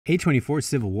A24s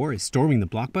Civil War is storming the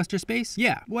blockbuster space?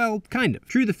 Yeah, well, kind of.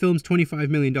 True, the film's $25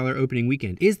 million opening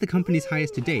weekend is the company's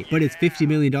highest to date, but its $50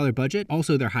 million budget,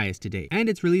 also their highest to date. And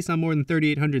its release on more than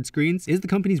 3,800 screens is the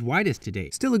company's widest to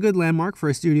date. Still a good landmark for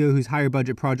a studio whose higher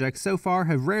budget projects so far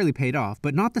have rarely paid off,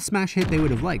 but not the smash hit they would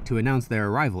have liked to announce their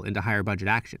arrival into higher budget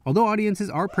action. Although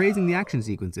audiences are praising the action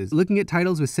sequences, looking at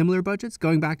titles with similar budgets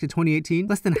going back to 2018,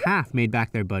 less than half made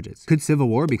back their budgets. Could Civil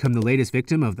War become the latest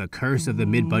victim of the curse of the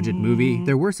mid-budget movie?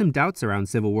 There were some doubts around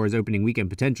Civil War's opening weekend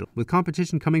potential, with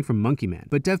competition coming from Monkey Man,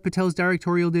 but Dev Patel's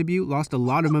directorial debut lost a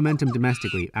lot of momentum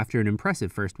domestically after an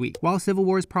impressive first week. While Civil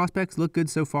War's prospects look good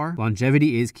so far,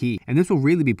 longevity is key, and this will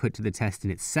really be put to the test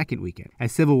in its second weekend,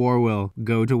 as Civil War will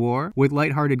go to war with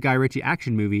lighthearted Guy Ritchie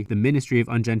action movie The Ministry of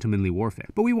Ungentlemanly Warfare.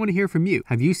 But we want to hear from you.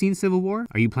 Have you seen Civil War?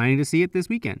 Are you planning to see it this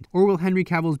weekend? Or will Henry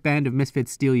Cavill's band of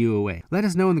misfits steal you away? Let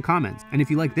us know in the comments, and if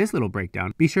you like this little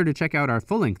breakdown, be sure to check out our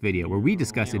full-length video where we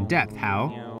discuss in depth how